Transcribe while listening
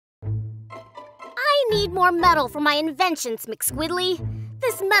need more metal for my inventions, McSquiddly.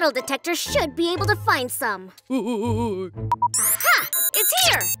 This metal detector should be able to find some. Aha! It's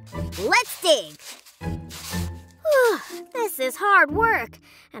here! Let's dig. This is hard work,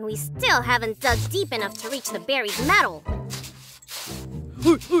 and we still haven't dug deep enough to reach the buried metal.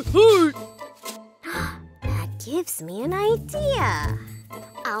 That gives me an idea.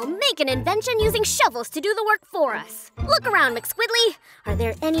 I'll make an invention using shovels to do the work for us. Look around, McSquiddly. Are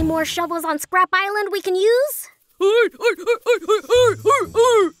there any more shovels on Scrap Island we can use?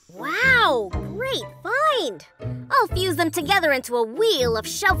 Wow, great find! I'll fuse them together into a wheel of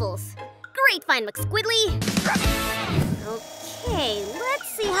shovels. Great find, McSquiddly. Okay, let's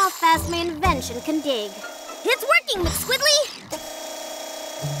see how fast my invention can dig. It's working, McSquiddly!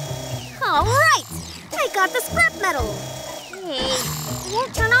 All right! I got the scrap metal. Hey, it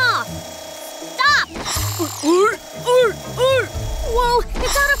won't turn off. Stop! Whoa,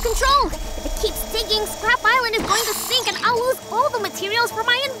 it's out of control! If it keeps digging, Scrap Island is going to sink and I'll lose all the materials for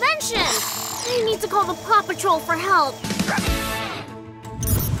my invention! I need to call the PAW Patrol for help.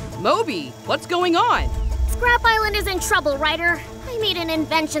 Moby, what's going on? Scrap Island is in trouble, Ryder. I made an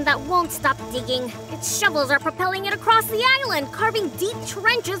invention that won't stop digging. Its shovels are propelling it across the island, carving deep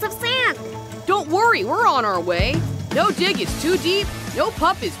trenches of sand. Don't worry, we're on our way. No dig is too deep, no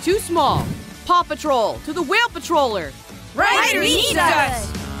pup is too small. PAW Patrol, to the Whale Patroller. Ryder needs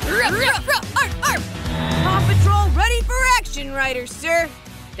us! PAW Patrol ready for action, Ryder, sir.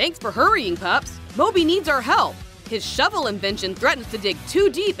 Thanks for hurrying, pups. Moby needs our help. His shovel invention threatens to dig too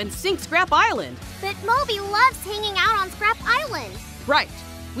deep and sink Scrap Island. But Moby loves hanging out on Scrap Island. Right.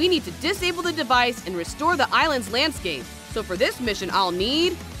 We need to disable the device and restore the island's landscape. So for this mission, I'll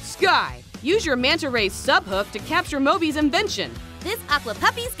need Sky. Use your manta ray subhook to capture Moby's invention. This Aqua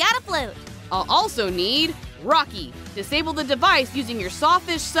Puppy's got a float. I'll also need Rocky. Disable the device using your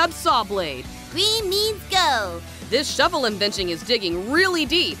sawfish sub saw blade. Green means go. This shovel invention is digging really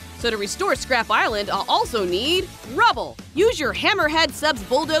deep, so to restore Scrap Island, I'll also need Rubble. Use your hammerhead subs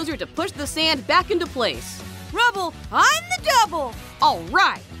bulldozer to push the sand back into place. Rubble, I'm the double. All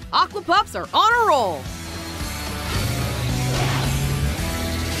right, Aqua Pups are on a roll.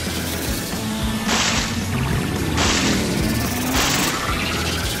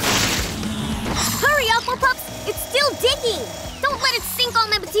 Hurry, Aqua Pups! It's still digging! Don't let it sink all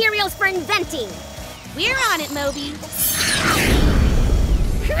my materials for inventing! We're on it, Moby.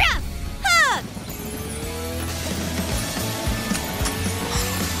 Ruff! Hug!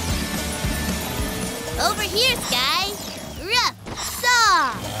 Over here, Sky. Rough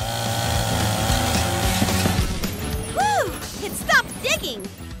saw. Whew! It stopped digging.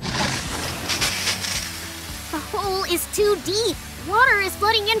 The hole is too deep. Water is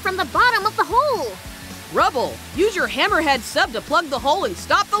flooding in from the bottom of the hole. Rubble, use your hammerhead sub to plug the hole and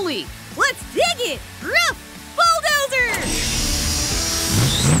stop the leak. Let's dig it! Rough! Bulldozer!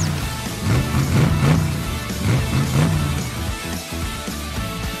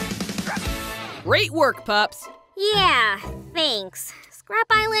 Great work, pups. Yeah, thanks. Scrap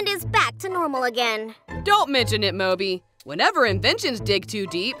Island is back to normal again. Don't mention it, Moby. Whenever inventions dig too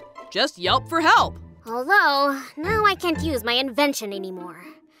deep, just yelp for help. Although, now I can't use my invention anymore.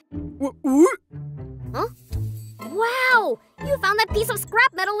 Huh? Wow! You found that piece of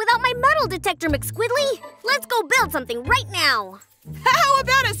scrap metal without my metal detector, McSquiddly! Let's go build something right now! How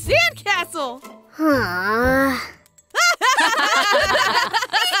about a sandcastle? Huh?